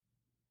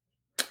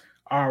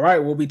All right,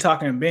 we'll be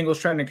talking Bengals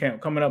training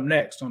camp coming up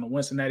next on the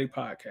Wincinnati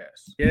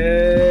podcast.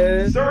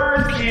 Yes,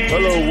 sir.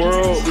 Hello,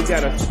 world. We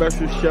got a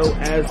special show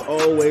as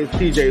always.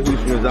 TJ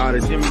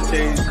Houshmandzadeh, Jimmy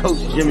Chase, Coach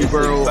Jimmy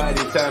Burrow. How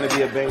do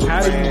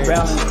you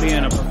balance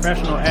being a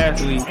professional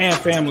athlete and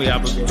family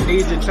obligation?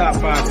 These are top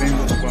 5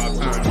 Bengals of all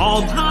time.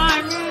 All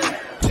time?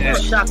 Yeah,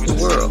 shock the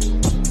world.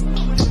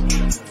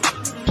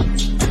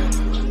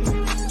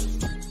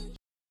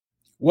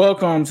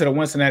 Welcome to the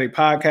Wincinnati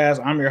podcast.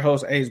 I'm your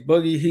host, Ace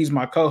Boogie. He's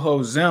my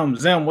co-host, Zim.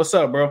 Zim, what's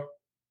up, bro?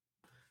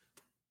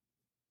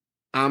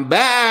 I'm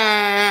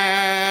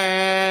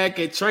back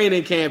at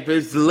training camp.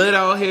 It's lit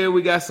out here.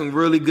 We got some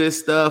really good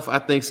stuff. I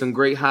think some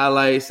great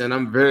highlights, and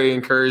I'm very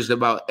encouraged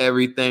about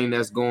everything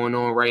that's going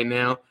on right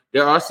now.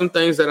 There are some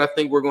things that I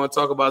think we're going to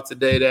talk about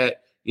today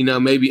that,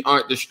 maybe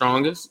aren't the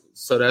strongest.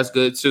 So that's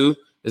good too.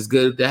 It's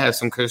good to have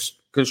some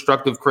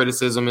constructive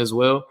criticism as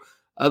well.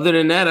 Other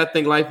than that, I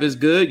think life is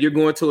good. You're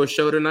going to a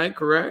show tonight,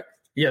 correct?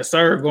 Yes,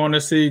 sir. Going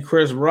to see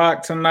Chris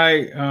Rock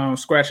tonight.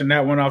 Scratching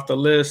that one off the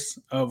list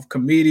of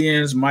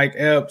comedians. Mike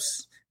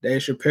Epps,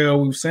 Dave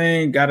Chappelle. We've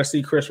seen. Got to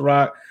see Chris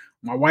Rock.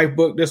 My wife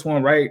booked this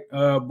one right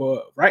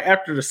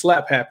after the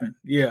slap happened.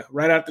 Yeah,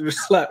 right after the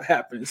slap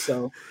happened.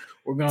 So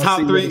we're going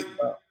to see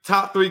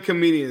top three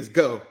comedians.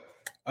 Go.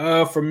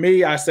 For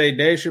me, I say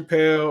Dave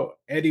Chappelle,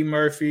 Eddie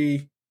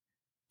Murphy.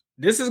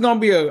 This is gonna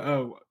be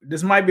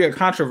this might be a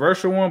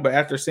controversial one, but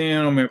after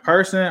seeing him in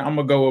person, I'm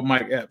gonna go with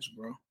Mike Epps,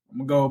 bro. I'm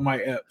gonna go with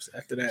Mike Epps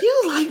after that.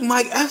 You like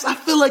Mike Epps? I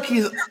feel like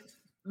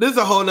this is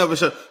a whole nother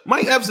show.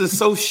 Mike Epps is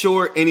so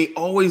short, and he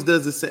always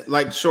does the same,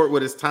 like short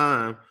with his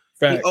time.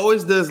 Facts. He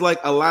always does like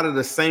a lot of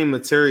the same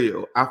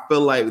material. I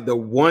feel like the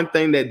one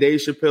thing that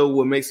Dave Chappelle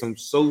would make him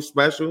so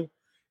special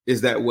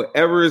is that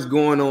whatever is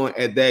going on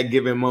at that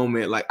given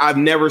moment, like I've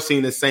never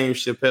seen the same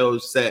Chappelle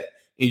set.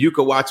 And you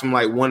could watch him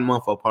like 1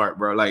 month apart,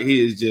 bro. Like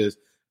he is just,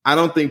 I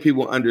don't think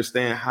people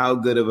understand how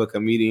good of a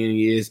comedian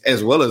he is,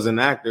 as well as an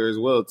actor as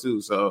well,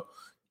 too. So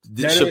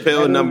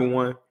Chappelle, number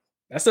one.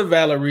 That's a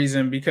valid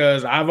reason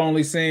because I've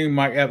only seen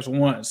Mike Epps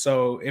once.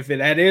 So if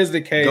that is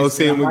the case, go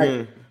see him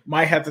again.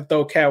 Might have to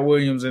throw Cat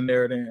Williams in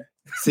there then.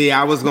 See,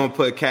 I was going to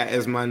put Cat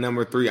as my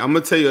number 3. I'm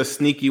going to tell you a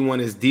sneaky one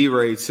is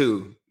D-Ray,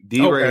 too.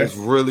 D-Ray is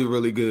really,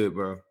 really good,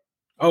 bro.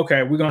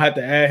 Okay, we're going to have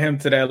to add him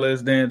to that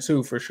list then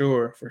too, for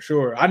sure.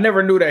 I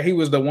never knew that he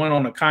was the one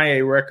on the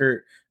Kanye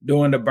record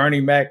doing the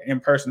Bernie Mac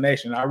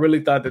impersonation. I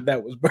really thought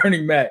that was Bernie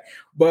Mac.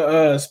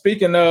 But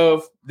speaking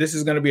of, this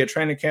is going to be a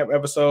training camp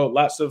episode.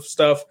 Lots of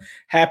stuff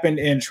happened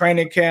in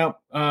training camp.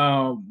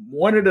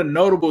 One of the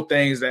notable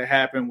things that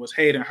happened was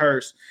Hayden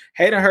Hurst.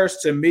 Hayden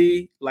Hurst, to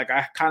me, like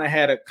I kind of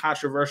had a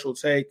controversial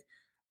take.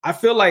 I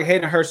feel like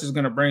Hayden Hurst is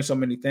going to bring so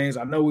many things.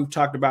 I know we've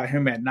talked about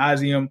him ad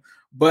nauseum,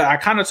 but I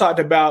kind of talked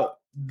about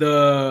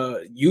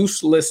the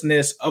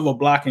uselessness of a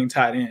blocking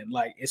tight end,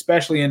 like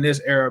especially in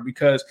this era,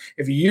 because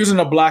if you're using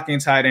a blocking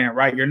tight end,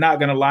 right, you're not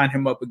going to line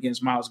him up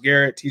against Myles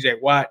Garrett, TJ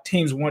Watt.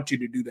 Teams want you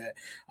to do that.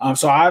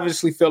 So I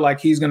obviously feel like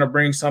he's going to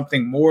bring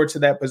something more to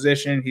that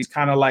position. He's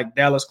kind of like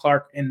Dallas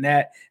Clark in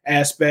that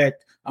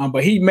aspect.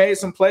 But he made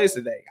some plays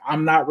today.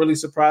 I'm not really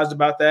surprised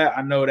about that.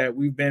 I know that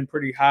we've been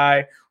pretty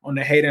high on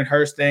the Hayden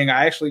Hurst thing.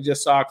 I actually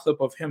just saw a clip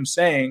of him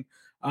saying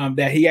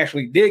that he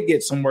actually did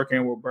get some work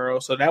in with Burrow.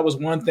 So that was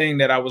one thing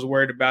that I was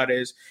worried about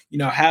is,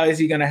 how is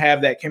he going to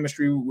have that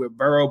chemistry with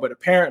Burrow? But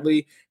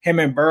apparently him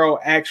and Burrow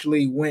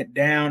actually went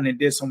down and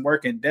did some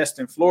work in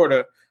Destin,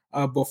 Florida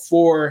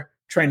before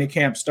training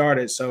camp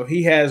started. So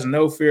he has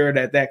no fear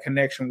that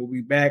connection will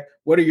be back.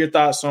 What are your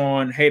thoughts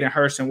on Hayden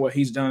Hurst and what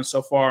he's done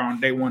so far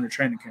on day one of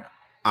training camp?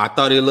 I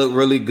thought he looked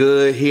really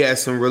good. He had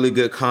some really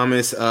good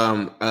comments.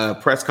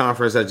 Press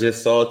conference I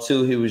just saw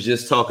too. He was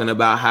just talking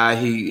about how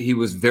he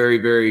was very,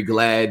 very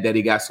glad that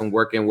he got some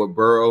work in with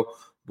Burrow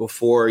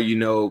before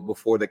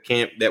the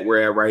camp that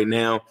we're at right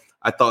now.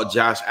 I thought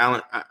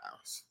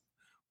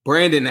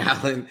Brandon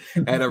Allen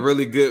had a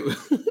really good.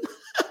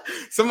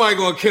 Somebody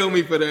gonna kill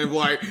me for that.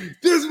 Like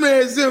this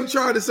man Zim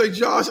tried to say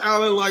Josh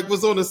Allen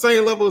was on the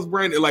same level as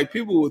Brandon. Like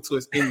people will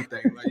twist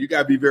anything. Like you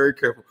gotta be very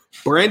careful.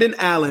 Brandon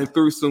Allen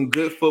threw some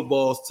good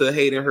footballs to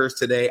Hayden Hurst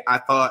today. I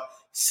thought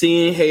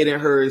seeing Hayden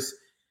Hurst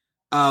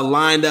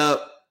lined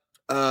up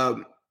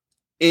in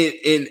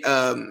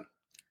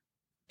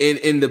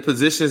the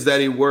positions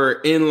that he were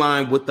in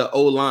line with the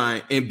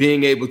O-line and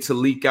being able to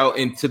leak out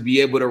and to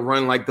be able to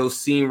run like those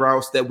seam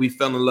routes that we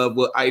fell in love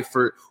with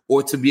Eifert,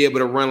 or to be able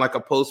to run like a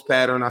post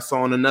pattern I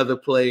saw on another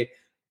play.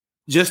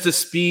 Just the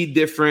speed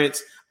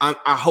difference. I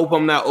hope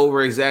I'm not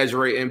over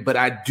exaggerating, but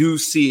I do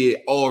see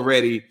it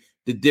already,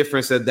 the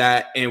difference of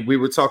that. And we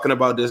were talking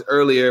about this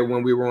earlier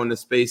when we were on the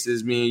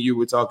spaces. Me and you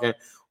were talking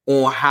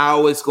on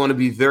how it's going to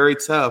be very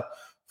tough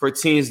for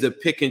teams to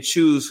pick and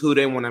choose who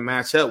they want to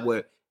match up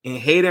with. And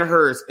Hayden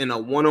Hurst in a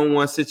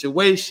one-on-one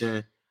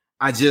situation,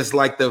 I just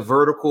like the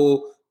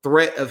vertical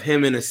threat of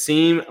him in a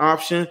seam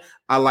option.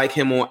 I like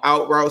him on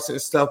out routes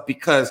and stuff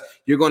because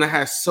you're going to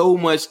have so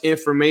much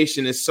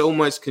information and so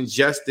much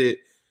congested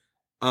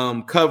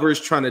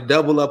coverage trying to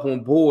double up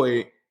on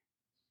Boyd.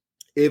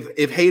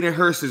 If Hayden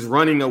Hurst is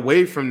running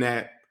away from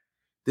that,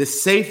 the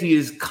safety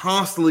is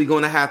constantly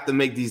going to have to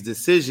make these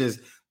decisions.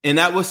 And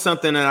that was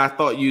something that I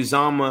thought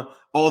Uzomah,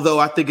 although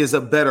I think is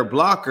a better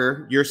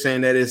blocker, you're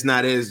saying that it's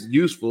not as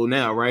useful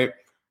now, right?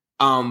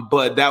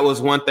 But that was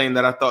one thing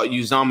that I thought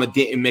Uzomah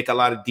didn't make a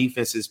lot of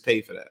defenses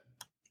pay for that.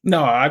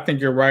 No, I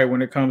think you're right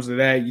when it comes to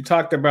that. You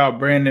talked about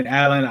Brandon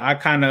Allen.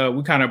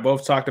 We kind of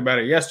both talked about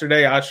it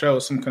yesterday. I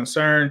showed some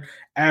concern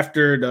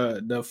after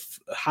the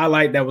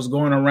highlight that was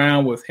going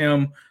around with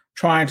him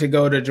trying to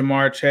go to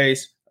Jamar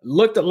Chase.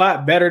 Looked a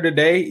lot better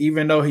today,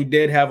 even though he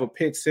did have a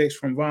pick six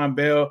from Von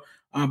Bell.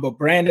 But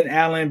Brandon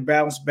Allen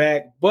bounced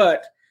back.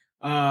 But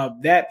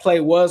that play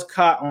was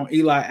caught on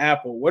Eli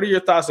Apple. What are your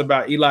thoughts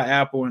about Eli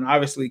Apple and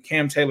obviously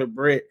Cam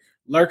Taylor-Britt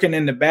lurking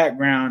in the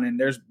background? And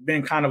there's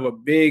been kind of a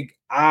big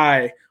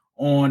eye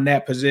on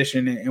that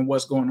position and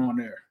what's going on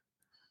there.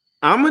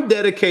 I'm going to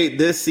dedicate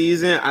this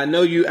season. I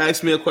know you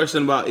asked me a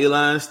question about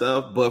Eli and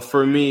stuff, but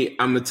for me,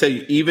 I'm going to tell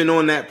you, even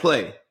on that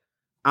play,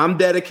 I'm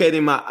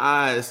dedicating my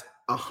eyes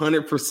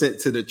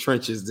 100% to the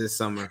trenches this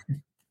summer.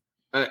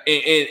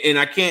 And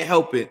I can't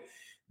help it.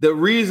 The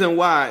reason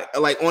why,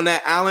 like on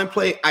that Allen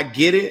play, I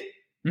get it,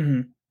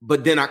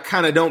 but then I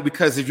kind of don't,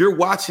 because if you're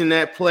watching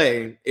that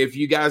play, if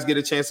you guys get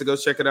a chance to go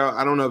check it out,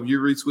 I don't know if you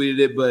retweeted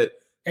it, but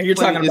and you're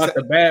talking about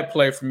the bad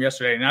play from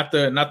yesterday, not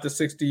the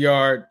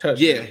 60-yard touchdown.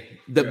 Yeah,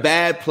 the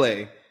bad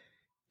play.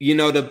 You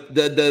know,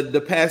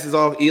 the passes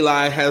off.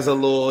 Eli has a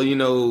little,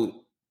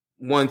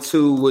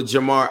 1-2 with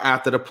Jamar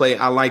after the play.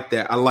 I like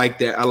that. I like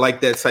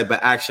that type of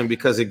action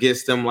because it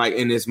gets them like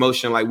in this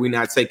motion, like we're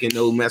not taking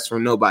no mess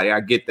from nobody.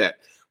 I get that.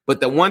 But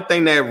the one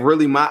thing that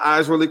really my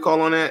eyes really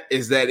call on that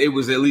is that it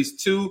was at least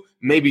 2,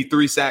 maybe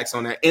 3 sacks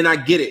on that. And I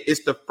get it.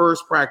 It's the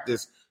first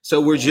practice.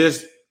 So we're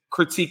just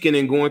critiquing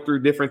and going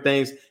through different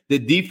things. The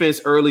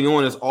defense early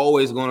on is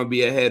always going to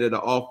be ahead of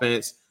the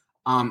offense.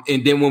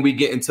 And then when we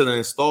get into the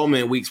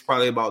installment weeks,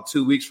 probably about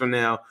 2 weeks from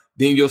now,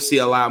 then you'll see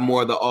a lot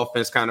more of the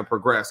offense kind of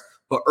progress.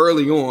 But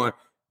early on,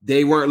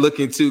 they weren't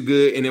looking too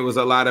good, and it was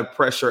a lot of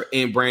pressure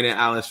in Brandon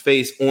Allen's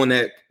face on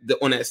that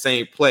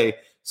same play.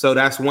 So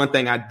that's one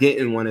thing I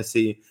didn't want to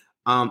see.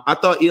 I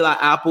thought Eli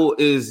Apple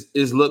is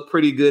looked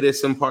pretty good at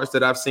some parts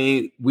that I've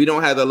seen. We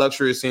don't have the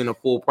luxury of seeing a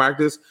full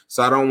practice,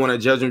 so I don't want to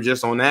judge him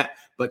just on that.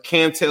 But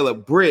Cam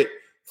Taylor-Britt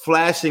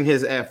flashing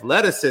his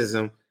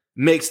athleticism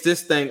makes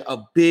this thing a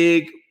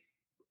big.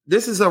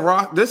 This is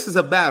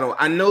a battle.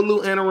 I know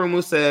Lou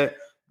Anarumo said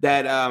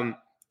that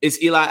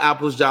it's Eli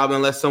Apple's job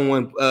unless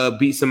someone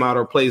beats him out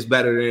or plays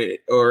better than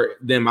or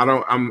them.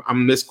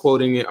 I'm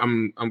misquoting it.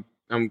 I'm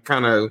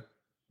kind of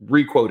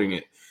requoting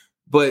it.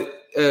 But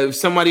if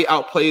somebody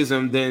outplays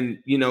him,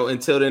 then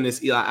until then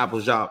it's Eli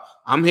Apple's job.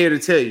 I'm here to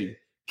tell you,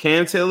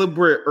 Cam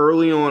Taylor-Britt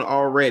early on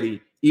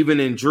already, even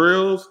in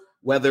drills,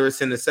 whether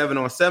it's in the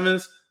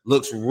 7-on-7s,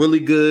 looks really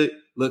good,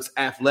 looks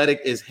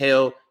athletic as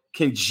hell,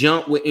 can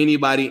jump with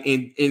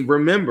anybody. And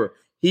remember,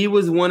 he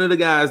was one of the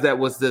guys that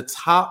was the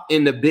top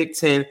in the Big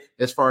Ten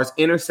as far as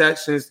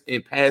interceptions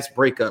and pass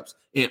breakups.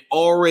 And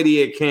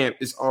already at camp,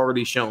 it's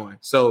already showing.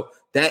 So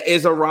that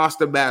is a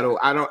roster battle.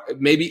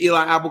 Maybe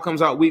Eli Apple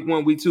comes out week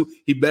 1, week 2.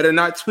 He better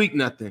not tweak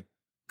nothing.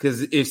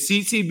 Because if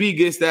CTB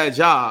gets that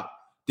job,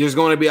 there's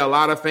going to be a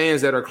lot of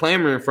fans that are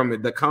clamoring from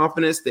it. The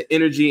confidence, the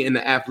energy, and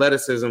the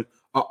athleticism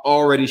are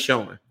already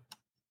showing.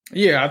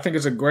 Yeah, I think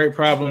it's a great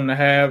problem to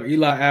have.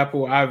 Eli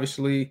Apple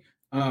obviously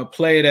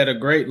played at a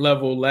great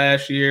level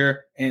last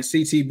year, and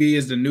CTB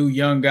is the new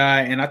young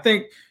guy. And I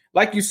think,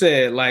 like you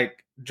said,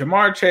 like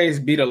Jamar Chase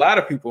beat a lot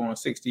of people on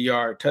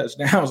 60-yard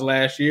touchdowns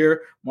last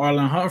year.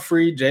 Marlon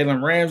Humphrey,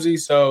 Jalen Ramsey.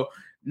 So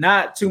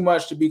not too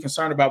much to be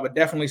concerned about, but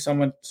definitely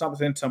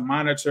something to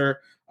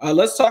monitor.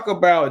 Let's talk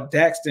about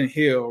Daxton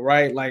Hill,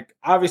 right? Like,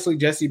 obviously,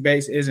 Jesse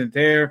Bates isn't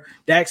there.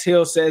 Dax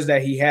Hill says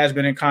that he has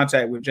been in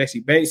contact with Jesse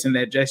Bates and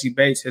that Jesse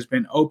Bates has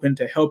been open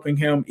to helping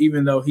him,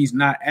 even though he's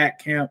not at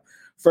camp.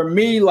 For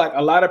me, like,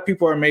 a lot of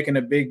people are making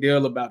a big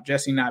deal about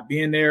Jesse not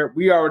being there.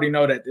 We already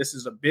know that this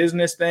is a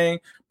business thing,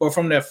 but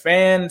from the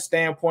fan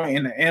standpoint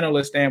and the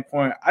analyst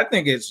standpoint, I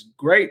think it's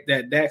great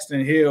that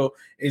Daxton Hill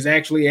is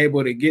actually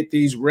able to get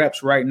these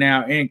reps right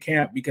now in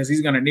camp because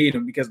he's going to need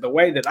them. Because the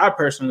way that I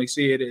personally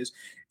see it is,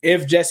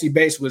 if Jesse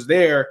Bates was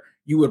there,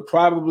 you would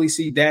probably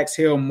see Dax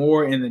Hill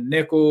more in the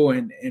nickel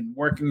and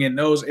working in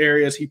those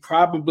areas. He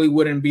probably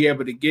wouldn't be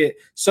able to get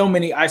so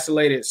many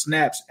isolated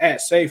snaps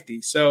at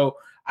safety. So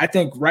I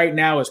think right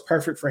now it's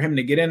perfect for him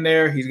to get in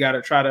there. He's got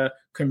to try to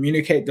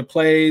communicate the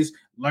plays,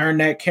 learn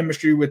that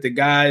chemistry with the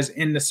guys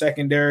in the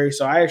secondary.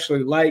 So I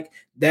actually like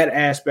that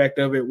aspect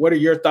of it. What are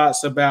your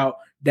thoughts about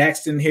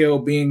Daxton Hill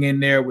being in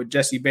there with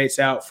Jesse Bates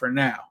out for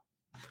now?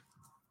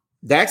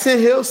 Daxton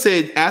Hill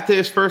said after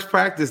his first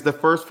practice, the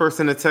first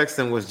person to text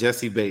him was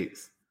Jesse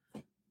Bates.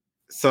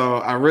 So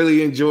I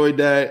really enjoyed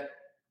that.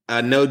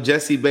 I know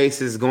Jesse Bates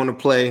is going to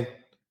play,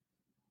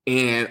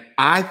 and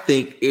I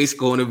think it's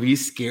going to be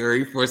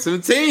scary for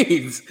some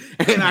teams.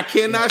 And I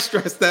cannot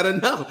stress that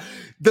enough.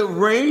 The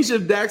range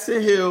of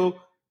Daxton Hill,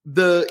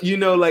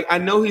 I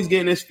know he's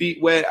getting his feet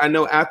wet. I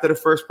know after the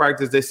first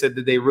practice, they said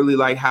that they really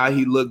like how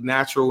he looked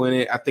natural in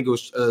it. I think it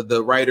was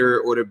the writer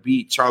or the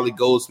beat, Charlie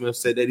Goldsmith,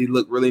 said that he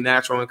looked really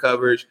natural in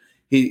coverage.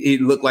 He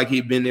looked like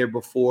he'd been there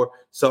before.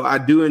 So I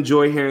do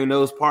enjoy hearing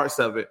those parts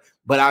of it.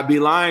 But I'd be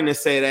lying to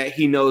say that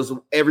he knows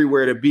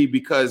everywhere to be,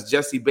 because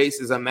Jesse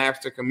Bates is a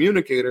master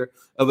communicator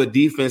of a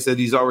defense that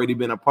he's already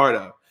been a part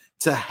of.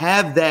 To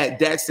have that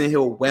Daxton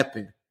Hill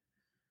weapon,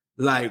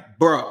 like,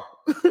 bro,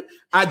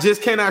 I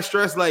just cannot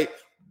stress, like,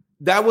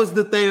 that was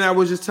the thing I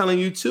was just telling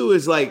you too,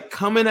 is like,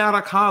 coming out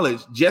of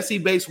college, Jesse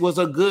Bates was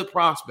a good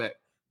prospect,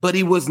 but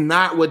he was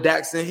not what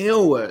Daxton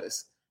Hill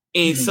was.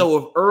 And so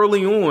if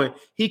early on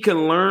he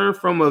can learn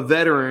from a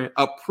veteran,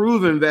 a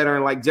proven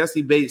veteran like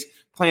Jesse Bates,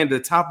 playing the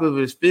top of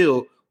his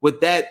field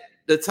with that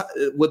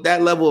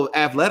level of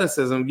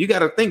athleticism, you got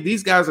to think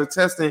these guys are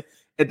testing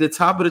at the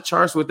top of the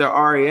charts with their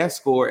RAS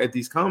score at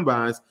these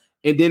combines,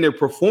 and then they're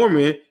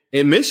performing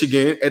in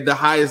Michigan at the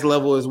highest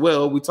level as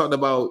well. We talked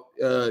about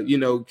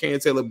Ken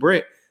Taylor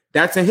Britt.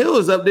 Daxton Hill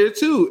is up there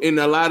too in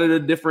a lot of the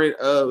different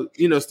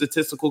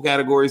statistical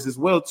categories as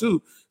well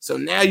too. So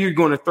now you're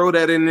going to throw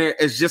that in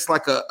there as just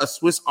like a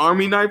Swiss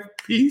Army knife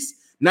piece.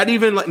 Not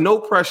even like, no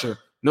pressure,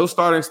 no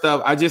starting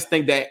stuff. I just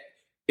think that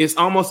it's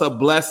almost a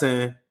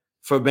blessing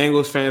for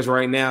Bengals fans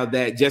right now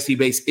that Jesse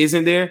Bates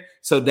isn't there,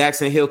 so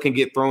Daxton Hill can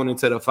get thrown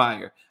into the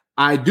fire.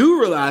 I do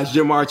realize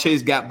Jamar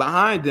Chase got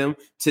behind him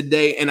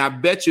today, and I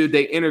bet you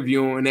they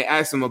interview him and they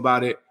asked him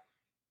about it.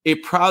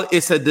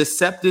 It's a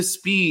deceptive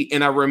speed.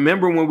 And I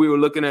remember when we were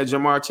looking at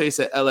Jamar Chase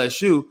at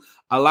LSU,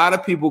 a lot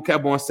of people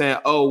kept on saying,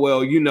 oh,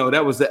 well,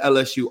 that was the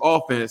LSU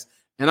offense.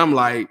 And I'm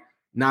like,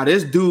 nah,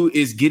 this dude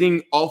is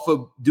getting off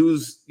of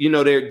dudes,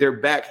 their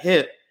back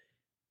hip.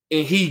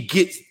 And he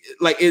gets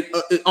like, it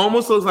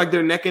almost looks like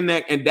they're neck and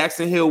neck. And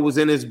Daxton Hill was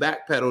in his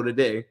back pedal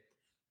today.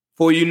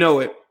 Before you know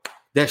it,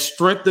 that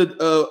strength of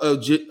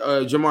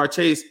Jamar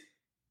Chase,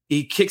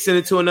 he kicks it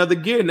into another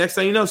gear. Next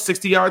thing you know,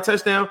 60-yard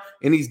touchdown,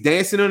 and he's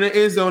dancing on the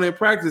end zone in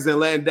practice and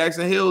letting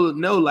Daxton Hill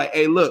know, like,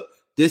 hey, look,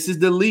 this is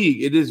the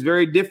league. It is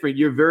very different.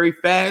 You're very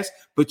fast,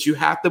 but you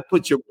have to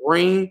put your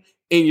brain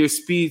and your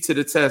speed to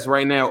the test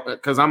right now,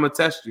 because I'm going to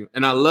test you.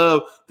 And I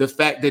love the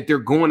fact that they're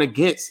going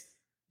against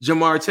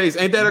Jamar Chase.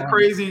 Ain't that a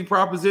crazy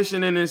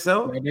proposition in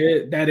itself?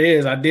 That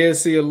is. I did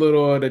see a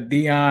little of the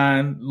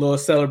Dion little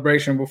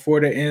celebration before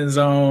the end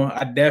zone.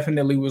 I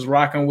definitely was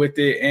rocking with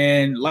it.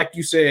 And like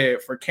you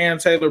said, for Cam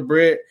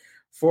Taylor-Britt,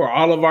 for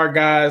all of our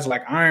guys,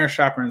 like, iron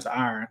sharpens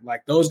iron.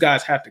 Like, those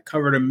guys have to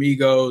cover the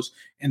Migos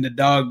in the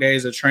dog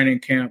days of training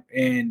camp,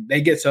 and they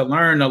get to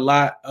learn a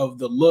lot of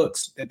the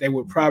looks that they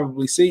would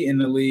probably see in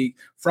the league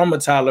from a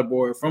Tyler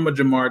Boyd, from a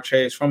Jamar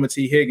Chase, from a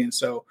T. Higgins.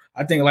 So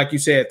I think, like you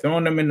said,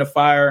 throwing them in the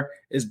fire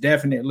is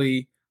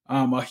definitely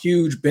a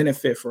huge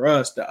benefit for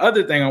us. The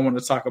other thing I want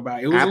to talk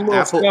about, it was a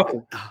little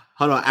scuffle.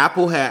 Hold on.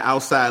 Apple had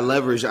outside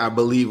leverage, I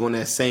believe, on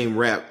that same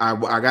rep.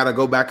 I got to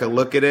go back and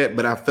look at it,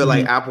 but I feel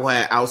like Apple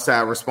had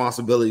outside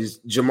responsibilities.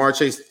 Jamar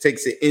Chase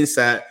takes it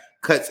inside,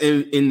 cuts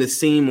in the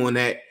seam on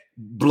that,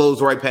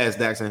 blows right past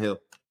Daxton Hill.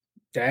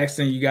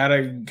 Daxton, you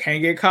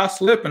can't get caught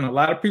slipping. A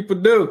lot of people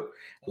do.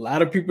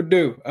 But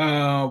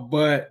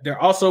there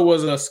also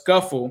was a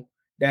scuffle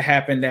that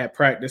happened at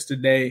practice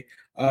today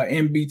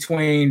in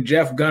between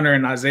Jeff Gunter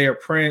and Isaiah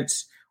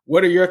Prince.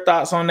 What are your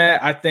thoughts on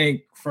that? I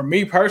think, for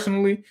me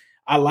personally,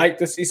 I like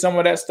to see some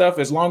of that stuff,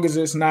 as long as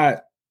it's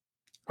not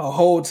a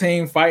whole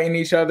team fighting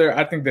each other.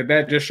 I think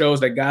that just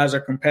shows that guys are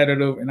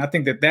competitive. And I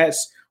think that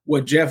that's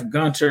what Jeff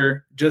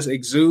Gunter just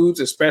exudes,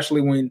 especially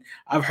when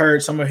I've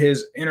heard some of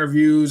his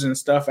interviews and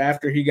stuff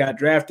after he got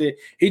drafted.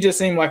 He just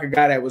seemed like a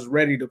guy that was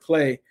ready to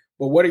play.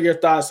 But what are your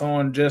thoughts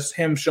on just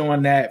him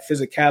showing that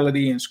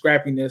physicality and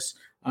scrappiness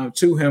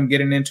to him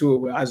getting into it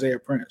with Isaiah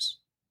Prince?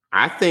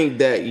 I think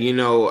that,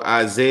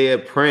 Isaiah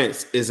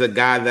Prince is a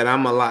guy that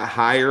I'm a lot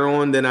higher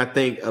on than I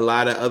think a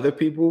lot of other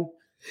people.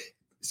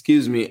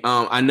 Excuse me.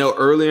 I know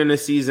earlier in the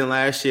season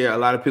last year, a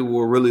lot of people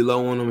were really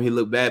low on him. He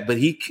looked bad, but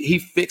he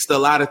fixed a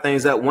lot of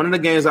things up. One of the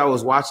games I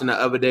was watching the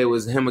other day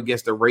was him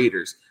against the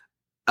Raiders.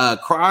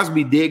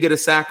 Crosby did get a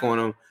sack on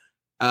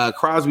him.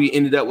 Crosby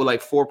ended up with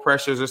like 4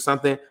 pressures or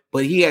something,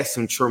 but he had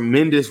some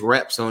tremendous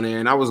reps on there.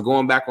 And I was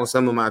going back on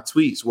some of my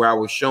tweets where I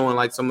was showing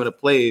like some of the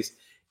plays.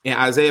 And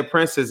Isaiah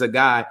Prince is a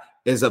guy,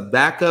 as a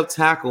backup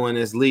tackle in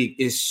this league,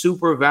 is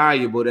super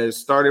valuable, that has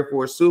started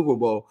for a Super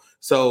Bowl.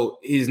 So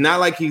he's not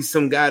like he's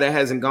some guy that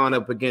hasn't gone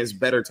up against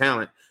better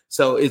talent.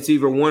 So it's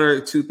either one or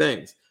two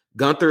things.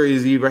 Gunter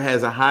either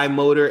has a high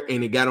motor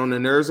and he got on the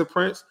nerves of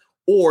Prince,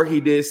 or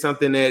he did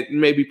something that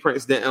maybe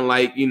Prince didn't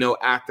like,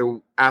 after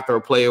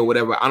a play or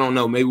whatever. I don't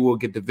know. Maybe we'll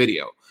get the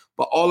video.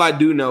 But all I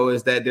do know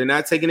is that they're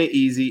not taking it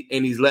easy,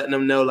 and he's letting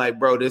them know, like,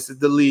 bro, this is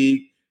the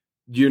league.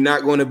 You're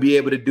not going to be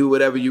able to do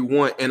whatever you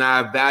want. And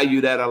I value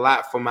that a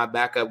lot for my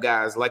backup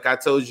guys. Like I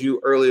told you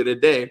earlier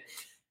today,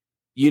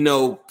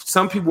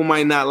 some people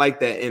might not like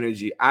that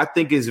energy. I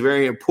think it's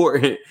very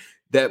important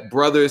that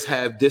brothers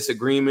have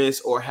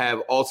disagreements or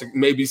have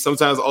maybe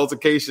sometimes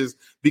altercations,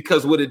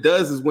 because what it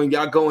does is when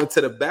y'all go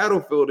into the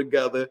battlefield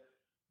together,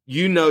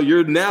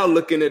 you're now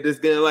looking at this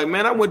guy like,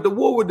 man, I went to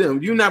war with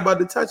them. You're not about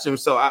to touch him.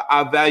 So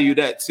I value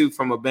that too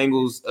from a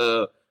Bengals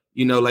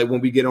like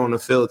when we get on the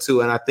field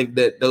too. And I think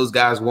that those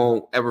guys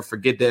won't ever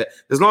forget that,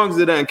 as long as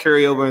it doesn't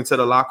carry over into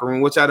the locker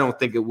room, which I don't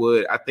think it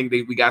would. I think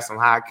we got some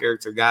high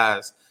character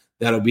guys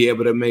that'll be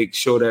able to make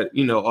sure that,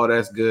 all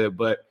that's good.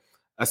 But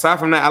aside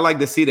from that, I like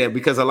to see that,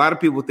 because a lot of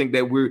people think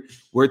that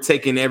we're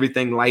taking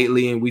everything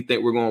lightly and we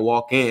think we're going to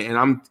walk in.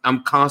 And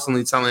I'm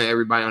constantly telling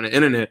everybody on the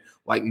internet,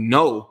 like,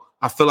 no,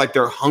 I feel like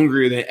they're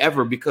hungrier than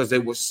ever because they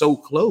were so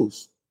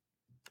close.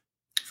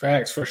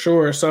 Facts, for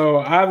sure. So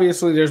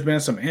obviously there's been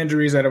some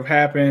injuries that have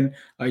happened.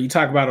 You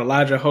talk about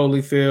Elijah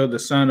Holyfield, the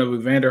son of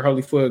Evander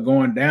Holyfield,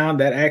 going down.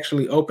 That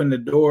actually opened the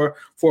door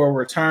for a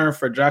return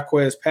for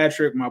Jaquez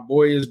Patrick. My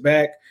boy is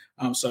back.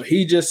 So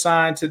he just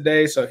signed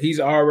today. So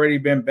he's already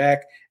been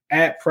back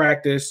at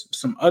practice.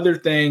 Some other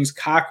things,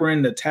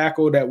 Cochran, the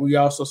tackle that we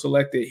also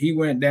selected, he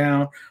went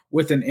down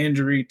with an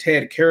injury.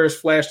 Ted Karras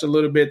flashed a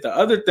little bit. The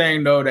other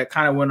thing, though, that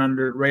kind of went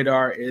under the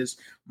radar is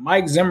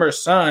Mike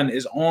Zimmer's son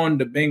is on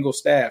the Bengals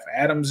staff.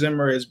 Adam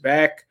Zimmer is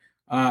back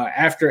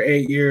after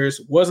 8 years,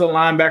 was a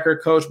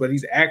linebacker coach, but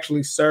he's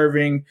actually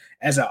serving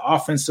as an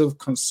offensive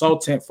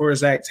consultant for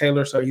Zach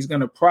Taylor. So he's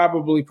going to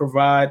probably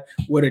provide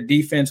what a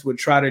defense would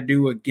try to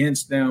do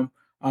against them.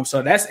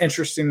 So that's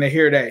interesting to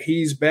hear that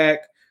he's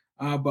back.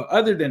 But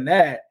other than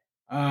that,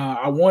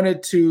 I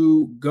wanted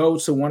to go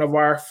to one of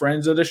our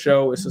friends of the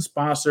show. It's a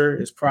sponsor.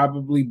 It's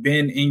probably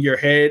been in your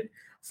head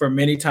for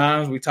many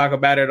times. We talk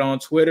about it on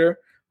Twitter.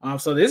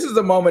 So this is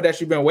the moment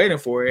that you've been waiting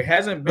for. It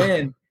hasn't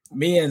been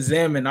me and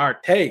Zim and our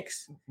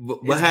takes.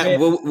 What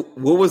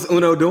was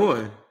Uno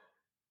doing?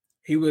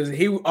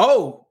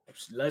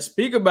 Let's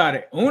speak about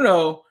it.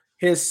 Uno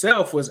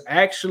himself was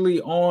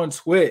actually on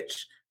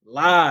Twitch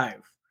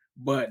live.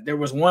 But there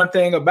was one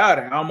thing about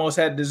it. I almost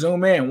had to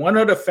zoom in. One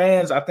of the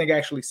fans, I think,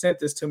 actually sent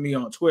this to me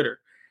on Twitter.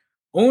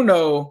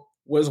 Uno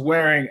was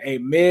wearing a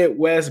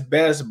Midwest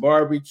Best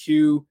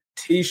Barbecue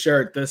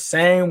t-shirt, the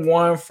same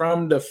one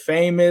from the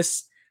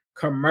famous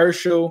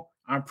commercial.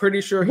 I'm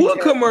pretty sure he what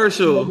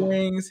commercial? Uno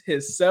Wings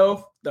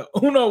himself, the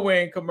Uno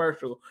Wing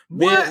commercial.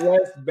 What?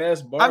 Midwest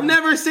Best Barbecue. I've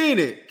never seen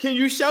it. Can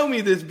you show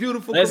me this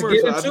beautiful Let's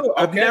commercial? Get into it.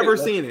 I've never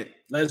seen it.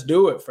 Let's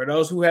do it. For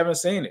those who haven't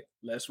seen it,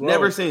 let's roll.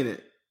 Never seen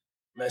it.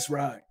 Let's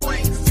ride.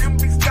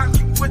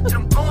 With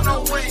them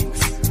Uno wings,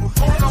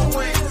 Uno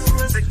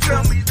wings. They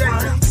tell me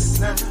that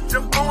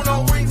them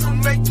Uno wings will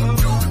make you do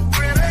the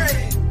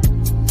gritty.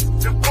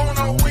 Them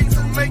Uno wings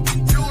will make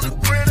you do the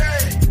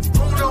gritty.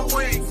 Uno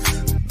wings.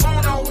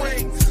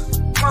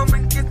 Come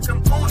and get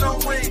them Uno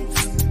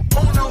wings,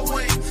 Uno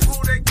wings. Who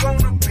they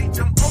gonna be?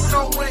 Them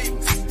Uno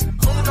wings.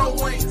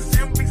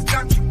 Them beats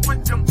got you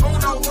with them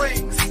Uno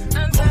wings,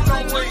 Uno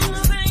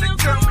wings. They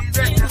tell me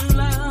that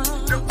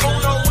them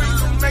Uno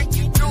wings will make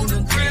you do the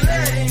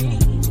gritty.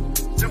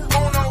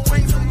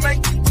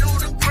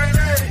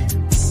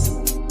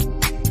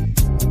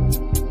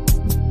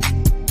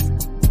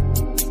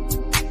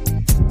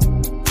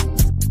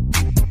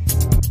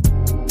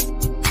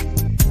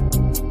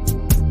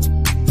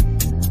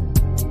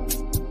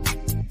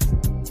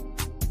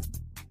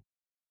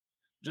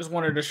 Just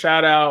wanted to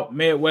shout out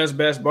Midwest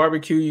Best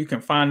Barbecue. You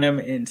can find them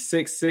in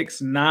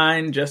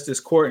 669 Justice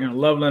Court in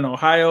Loveland,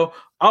 Ohio.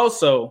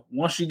 Also,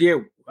 once you get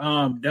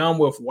done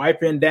with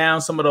wiping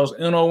down some of those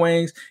Uno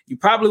wings, you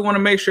probably want to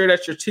make sure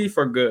that your teeth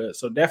are good.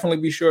 So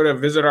definitely be sure to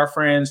visit our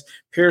friends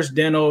Pierce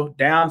Dental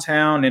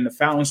downtown in the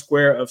Fountain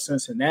Square of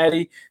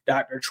Cincinnati.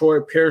 Dr.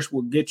 Troy Pierce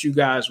will get you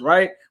guys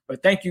right.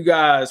 But thank you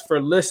guys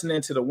for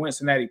listening to the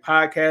Wincinnati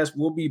podcast.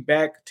 We'll be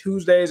back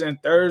Tuesdays and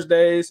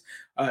Thursdays,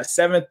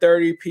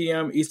 7:30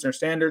 p.m. Eastern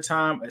Standard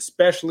Time,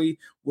 especially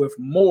with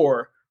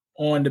more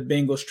on the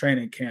Bengals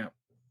training camp.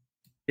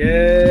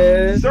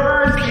 Yes,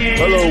 sir.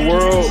 Hello,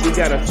 world. We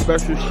got a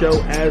special show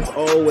as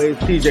always.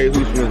 TJ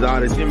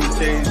Houshmandzada, Jimmy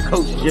Chase,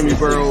 Coach Jimmy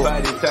Burrow.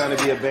 How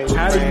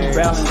do you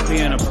balance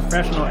being a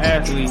professional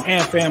athlete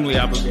and family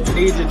obligation?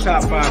 These are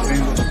top 5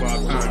 Bengals of all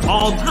time.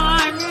 All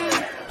time?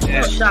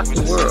 Yeah. Shock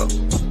the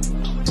world.